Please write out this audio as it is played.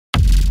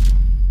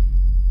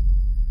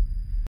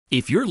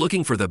If you're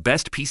looking for the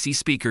best PC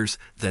speakers,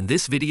 then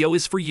this video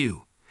is for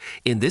you.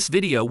 In this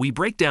video, we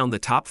break down the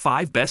top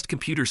 5 best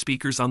computer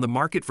speakers on the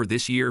market for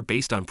this year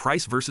based on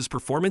price versus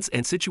performance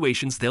and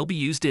situations they'll be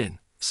used in.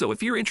 So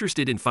if you're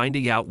interested in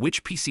finding out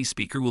which PC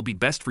speaker will be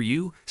best for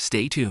you,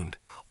 stay tuned.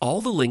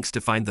 All the links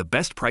to find the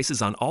best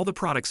prices on all the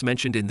products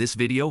mentioned in this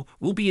video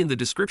will be in the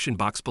description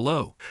box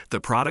below. The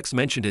products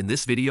mentioned in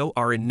this video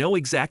are in no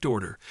exact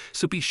order,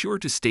 so be sure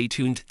to stay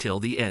tuned till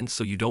the end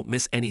so you don't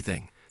miss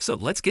anything. So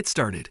let's get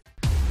started.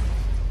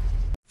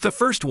 The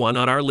first one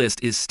on our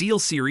list is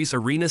SteelSeries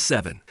Arena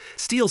 7.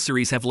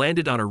 SteelSeries have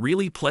landed on a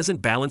really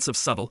pleasant balance of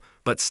subtle,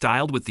 but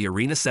styled with the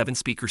Arena 7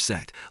 speaker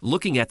set.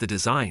 Looking at the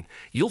design,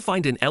 you'll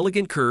find an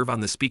elegant curve on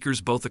the speakers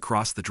both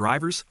across the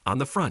drivers, on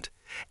the front,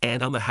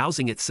 and on the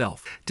housing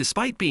itself.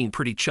 Despite being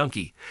pretty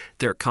chunky,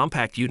 they're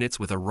compact units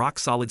with a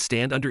rock-solid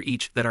stand under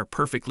each that are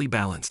perfectly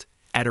balanced.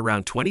 At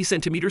around 20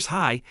 centimeters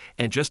high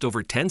and just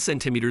over 10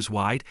 centimeters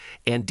wide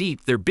and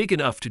deep, they're big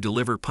enough to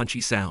deliver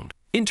punchy sound.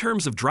 In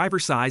terms of driver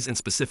size and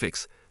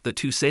specifics, the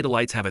two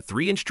satellites have a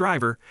 3-inch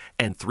driver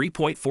and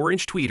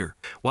 3.4-inch tweeter,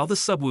 while the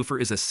subwoofer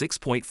is a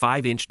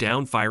 6.5-inch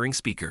down-firing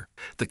speaker.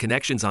 The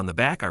connections on the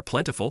back are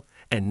plentiful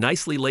and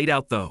nicely laid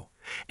out though.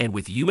 And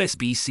with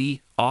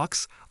USB-C,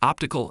 aux,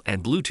 optical,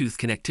 and Bluetooth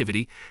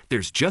connectivity,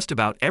 there's just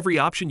about every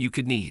option you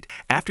could need.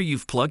 After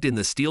you've plugged in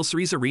the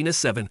SteelSeries Arena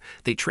 7,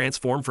 they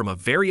transform from a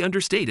very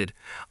understated,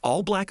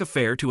 all-black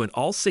affair to an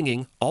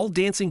all-singing,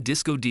 all-dancing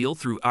disco deal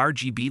through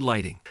RGB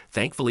lighting.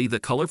 Thankfully, the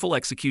colorful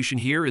execution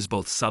here is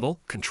both subtle,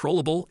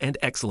 controllable, and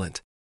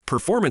excellent.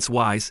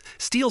 Performance-wise,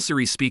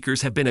 SteelSeries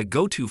speakers have been a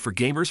go-to for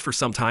gamers for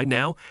some time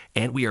now,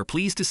 and we are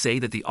pleased to say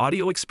that the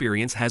audio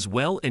experience has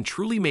well and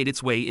truly made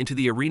its way into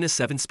the Arena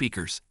 7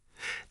 speakers.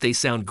 They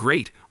sound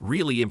great,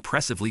 really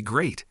impressively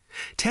great.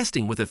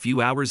 Testing with a few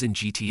hours in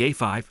GTA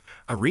 5,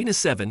 Arena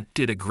 7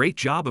 did a great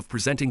job of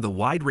presenting the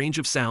wide range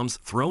of sounds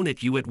thrown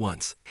at you at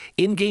once.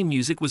 In-game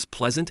music was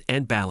pleasant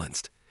and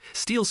balanced.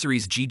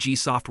 SteelSeries GG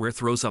software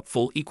throws up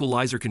full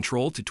equalizer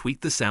control to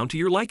tweak the sound to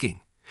your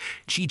liking.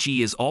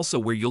 GG is also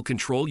where you'll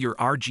control your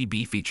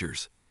RGB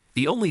features.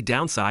 The only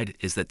downside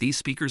is that these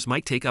speakers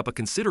might take up a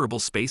considerable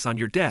space on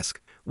your desk,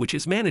 which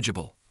is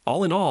manageable.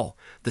 All in all,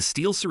 the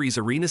SteelSeries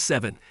Arena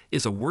 7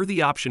 is a worthy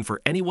option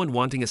for anyone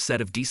wanting a set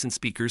of decent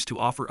speakers to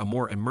offer a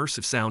more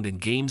immersive sound in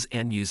games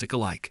and music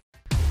alike.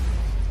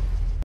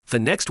 The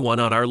next one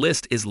on our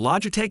list is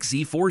Logitech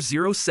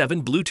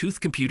Z407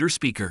 Bluetooth computer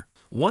speaker.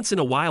 Once in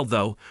a while,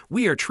 though,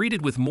 we are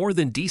treated with more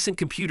than decent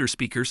computer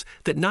speakers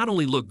that not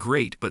only look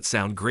great but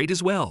sound great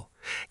as well.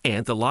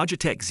 And the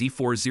Logitech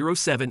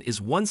Z407 is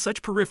one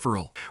such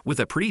peripheral. With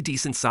a pretty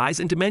decent size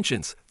and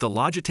dimensions, the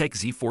Logitech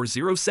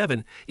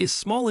Z407 is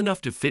small enough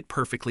to fit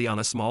perfectly on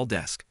a small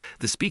desk.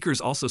 The speakers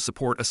also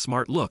support a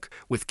smart look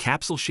with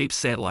capsule-shaped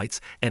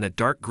satellites and a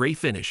dark gray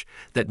finish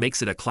that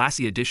makes it a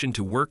classy addition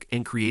to work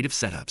and creative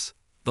setups.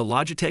 The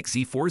Logitech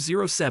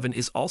Z407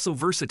 is also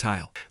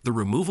versatile. The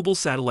removable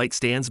satellite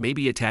stands may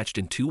be attached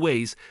in 2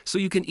 ways, so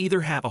you can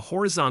either have a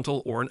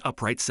horizontal or an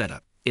upright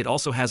setup. It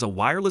also has a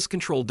wireless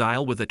control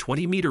dial with a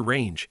 20-meter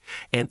range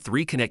and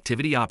 3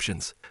 connectivity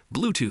options: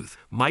 Bluetooth,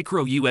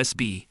 micro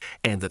USB,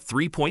 and the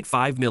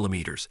 3.5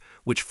 millimeters,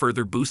 which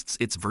further boosts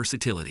its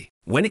versatility.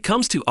 When it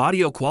comes to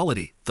audio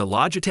quality, the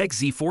Logitech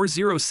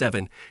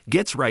Z407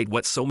 gets right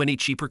what so many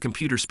cheaper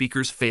computer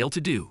speakers fail to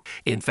do.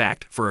 In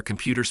fact, for a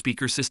computer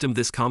speaker system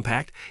this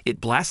compact, it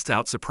blasts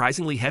out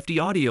surprisingly hefty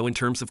audio in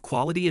terms of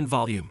quality and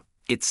volume.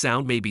 Its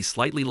sound may be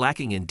slightly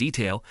lacking in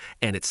detail,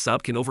 and its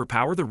sub can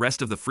overpower the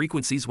rest of the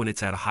frequencies when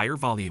it's at a higher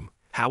volume.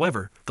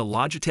 However, the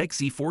Logitech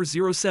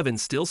Z407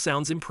 still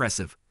sounds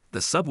impressive. The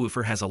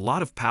subwoofer has a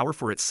lot of power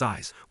for its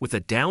size, with a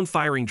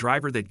down-firing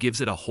driver that gives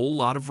it a whole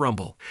lot of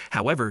rumble.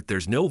 However,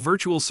 there's no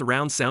virtual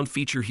surround sound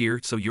feature here,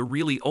 so you're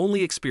really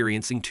only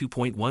experiencing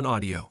 2.1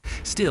 audio.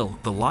 Still,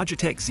 the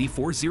Logitech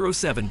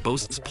Z407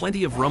 boasts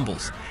plenty of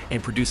rumbles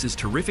and produces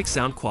terrific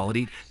sound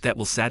quality that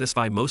will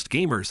satisfy most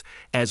gamers,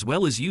 as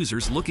well as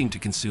users looking to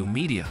consume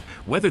media,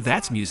 whether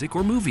that's music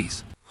or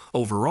movies.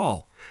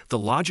 Overall, the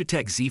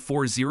Logitech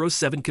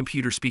Z407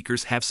 computer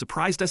speakers have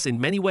surprised us in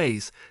many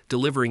ways,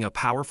 delivering a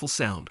powerful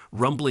sound,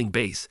 rumbling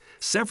bass,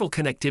 several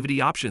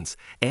connectivity options,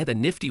 and a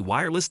nifty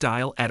wireless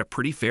dial at a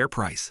pretty fair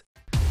price.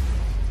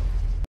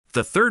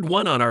 The third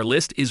one on our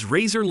list is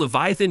Razer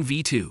Leviathan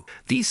V2.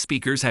 These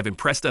speakers have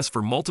impressed us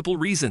for multiple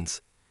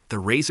reasons. The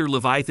Razer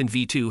Leviathan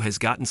V2 has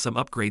gotten some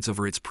upgrades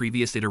over its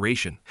previous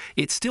iteration.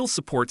 It still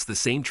supports the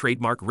same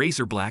trademark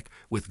Razer Black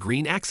with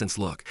green accents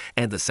look,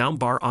 and the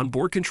soundbar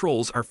onboard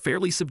controls are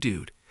fairly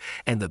subdued.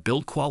 And the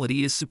build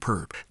quality is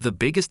superb. The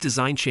biggest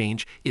design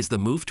change is the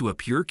move to a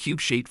pure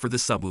cube shape for the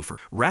subwoofer,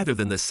 rather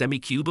than the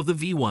semi-cube of the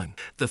V1.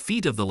 The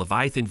feet of the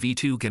Leviathan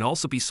V2 can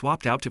also be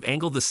swapped out to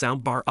angle the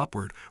soundbar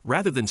upward,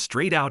 rather than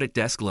straight out at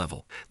desk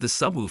level. The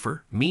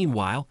subwoofer,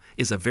 meanwhile,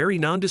 is a very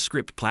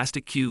nondescript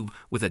plastic cube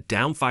with a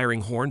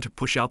down-firing horn to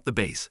push out the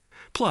bass.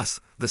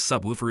 Plus, the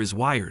subwoofer is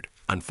wired,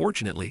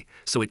 unfortunately,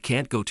 so it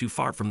can't go too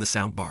far from the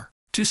soundbar.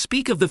 To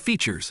speak of the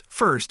features,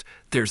 first,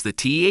 there's the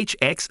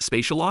THX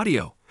Spatial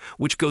Audio.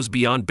 which goes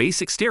beyond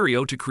basic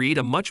stereo to create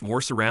a much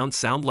more surround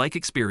sound-like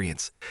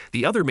experience.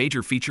 The other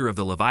major feature of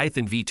the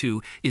Leviathan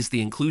V2 is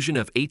the inclusion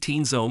of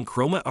 18-zone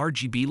chroma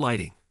RGB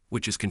lighting,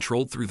 which is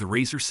controlled through the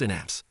Razer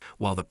Synapse.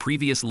 While the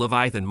previous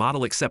Leviathan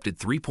model accepted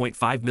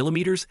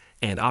 3.5mm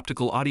and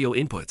optical audio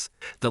inputs,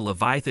 the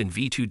Leviathan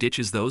V2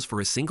 ditches those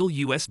for a single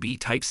USB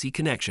Type-C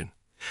connection.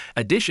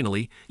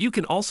 Additionally, you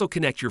can also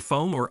connect your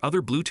phone or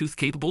other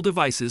Bluetooth-capable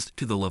devices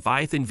to the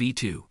Leviathan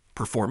V2.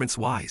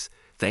 Performance-wise,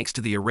 thanks to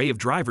the array of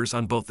drivers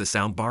on both the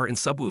soundbar and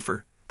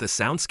subwoofer, the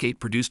soundscape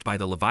produced by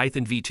the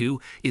Leviathan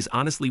V2 is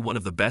honestly one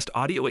of the best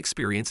audio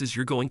experiences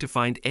you're going to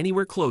find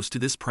anywhere close to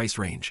this price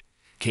range.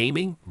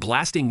 Gaming,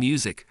 blasting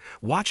music,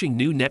 watching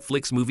new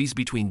Netflix movies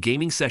between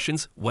gaming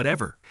sessions,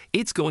 whatever,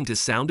 it's going to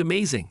sound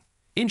amazing.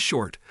 In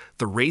short,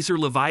 the Razer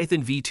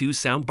Leviathan V2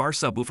 soundbar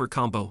subwoofer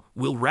combo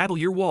will rattle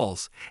your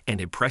walls and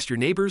impress your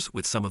neighbors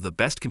with some of the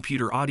best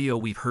computer audio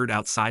we've heard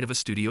outside of a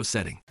studio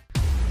setting.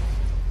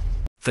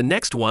 The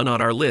next one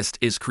on our list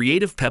is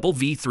Creative Pebble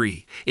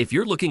V3. If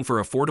you're looking for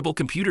affordable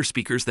computer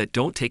speakers that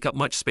don't take up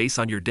much space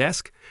on your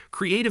desk,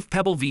 Creative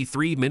Pebble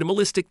V3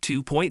 minimalistic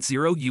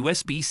 2.0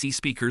 USB-C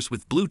speakers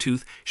with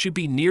Bluetooth should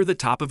be near the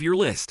top of your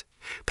list.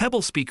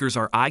 Pebble speakers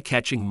are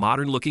eye-catching,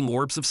 modern-looking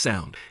orbs of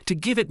sound. To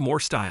give it more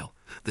style,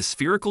 the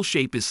spherical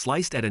shape is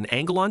sliced at an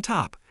angle on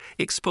top,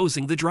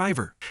 exposing the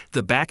driver.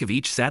 The back of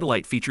each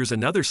satellite features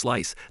another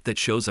slice that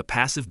shows a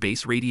passive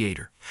bass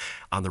radiator.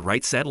 On the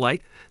right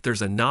satellite,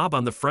 there's a knob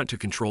on the front to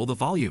control the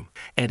volume,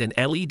 and an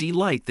LED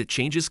light that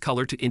changes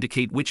color to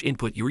indicate which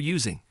input you're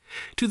using.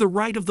 To the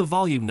right of the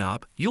volume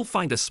knob, you'll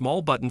find a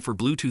small button for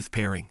Bluetooth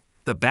pairing.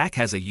 The back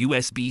has a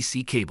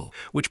USB-C cable,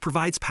 which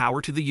provides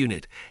power to the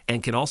unit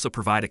and can also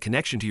provide a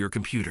connection to your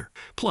computer.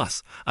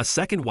 Plus, a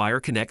second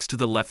wire connects to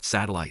the left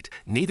satellite.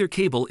 Neither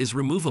cable is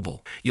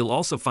removable. You'll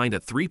also find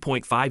a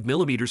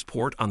 3.5mm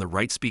port on the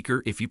right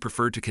speaker if you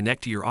prefer to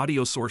connect to your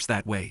audio source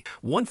that way.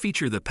 One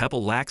feature the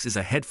Pebble lacks is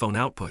a headphone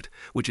output,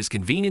 which is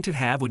convenient to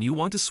have when you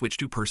want to switch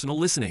to personal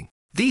listening.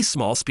 These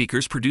small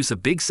speakers produce a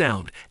big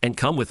sound and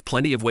come with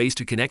plenty of ways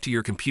to connect to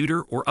your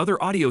computer or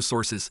other audio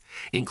sources,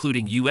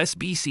 including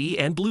USB-C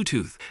and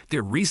Bluetooth.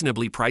 They're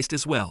reasonably priced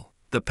as well.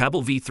 The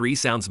Pebble V3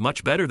 sounds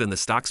much better than the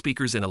stock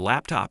speakers in a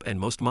laptop and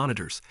most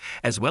monitors,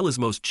 as well as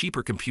most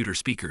cheaper computer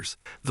speakers.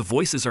 The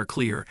voices are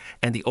clear,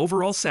 and the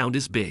overall sound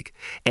is big,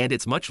 and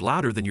it's much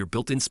louder than your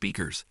built-in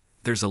speakers.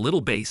 There's a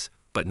little bass,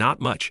 but not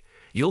much.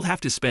 You'll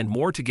have to spend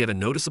more to get a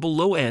noticeable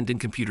low end in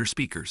computer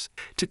speakers.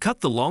 To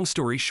cut the long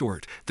story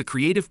short, the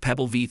Creative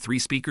Pebble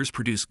V3 speakers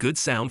produce good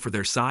sound for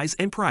their size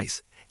and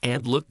price,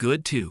 and look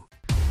good too.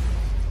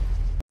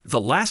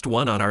 The last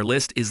one on our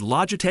list is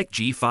Logitech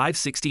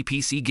G560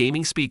 PC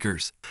gaming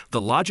speakers.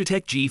 The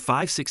Logitech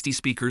G560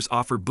 speakers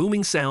offer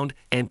booming sound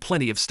and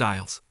plenty of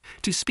styles.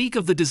 To speak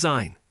of the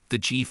design, the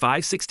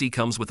G560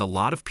 comes with a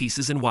lot of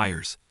pieces and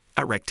wires.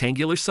 A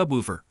rectangular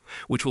subwoofer,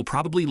 which will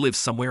probably live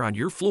somewhere on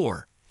your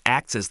floor,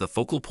 acts as the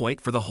focal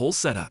point for the whole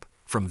setup.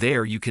 From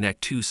there, you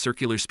connect two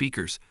circular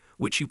speakers,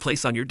 which you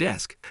place on your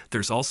desk.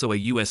 There's also a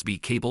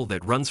USB cable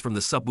that runs from the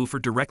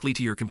subwoofer directly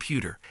to your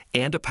computer,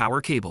 and a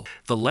power cable.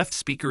 The left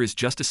speaker is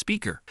just a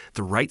speaker.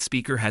 The right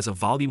speaker has a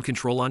volume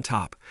control on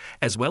top,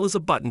 as well as a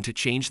button to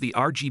change the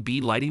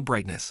RGB lighting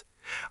brightness.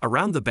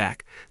 Around the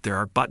back, there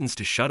are buttons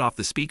to shut off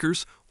the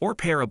speakers or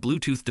pair a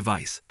Bluetooth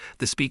device.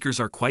 The speakers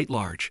are quite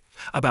large,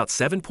 about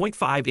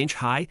 7.5 inch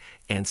high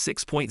and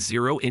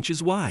 6.0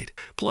 inches wide.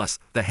 Plus,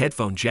 the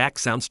headphone jack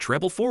sounds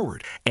treble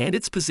forward, and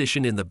its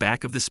position in the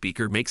back of the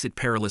speaker makes it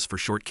perilous for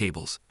short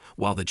cables.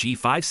 While the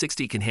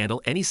G560 can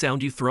handle any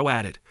sound you throw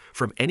at it,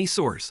 from any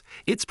source,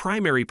 its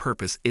primary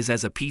purpose is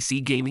as a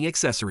PC gaming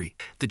accessory.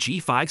 The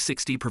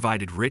G560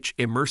 provided rich,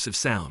 immersive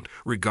sound,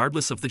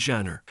 regardless of the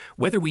genre.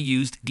 Whether we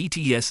used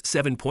DTS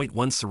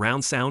 7.1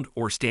 surround sound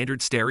or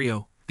standard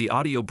stereo, the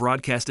audio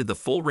broadcasted the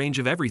full range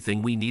of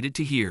everything we needed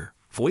to hear: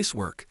 voice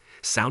work,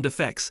 sound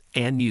effects,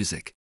 and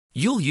music.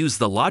 You'll use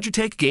the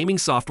Logitech gaming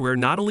software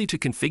not only to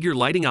configure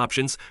lighting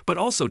options, but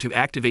also to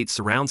activate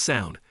surround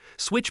sound,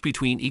 switch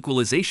between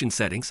equalization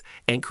settings,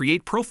 and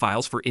create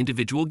profiles for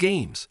individual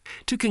games.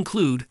 To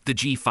conclude, the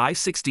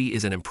G560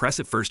 is an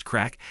impressive first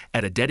crack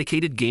at a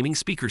dedicated gaming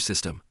speaker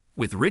system.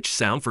 With rich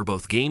sound for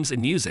both games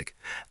and music,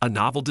 a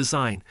novel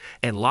design,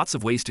 and lots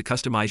of ways to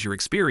customize your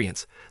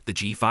experience, the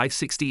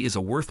G560 is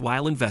a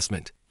worthwhile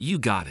investment. You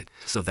got it.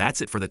 So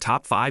that's it for the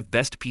top 5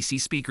 best PC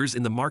speakers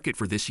in the market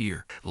for this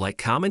year. Like,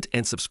 comment,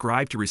 and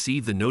subscribe to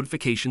receive the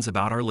notifications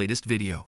about our latest video.